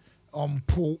se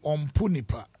ompu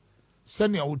nipa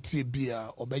sani awutie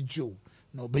bia obejo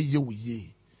na obeye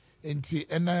wuye enti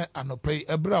ena anopai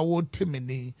ebra wo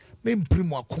temeni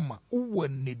memprimu akoma wo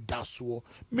ni daso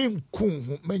menkun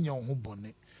ho menya ho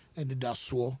bone eni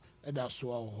daso edaso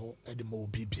ho ede ma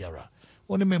obi biara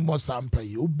oni memmo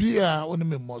sampai obia oni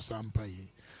memmo sampai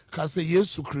ka se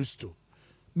yesu kristo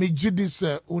me gidi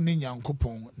se oni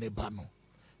nyankopon ne ba no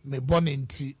me bone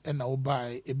nti ena wo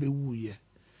bai ebewuye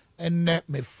enne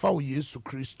me faw yesu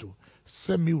kristo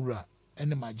se miwura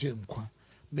ene maje nkwa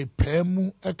me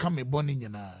paamu eka me bone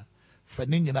nyina fa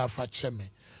ne nyina fa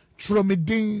cheme tro me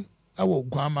din awo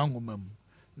gwama ngomam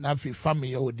na fi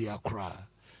family wo di akra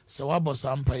se wabo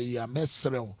sampa ya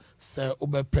mesrew se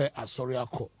obepe asori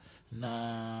akọ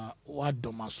na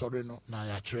wadom asori no na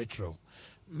ya kyerɛkyerɛw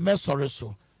mesori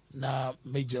so na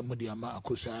meje mu di ama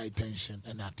akosa attention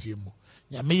na atiemu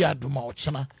nya me ya doma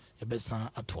ochena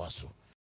ebesa atoaso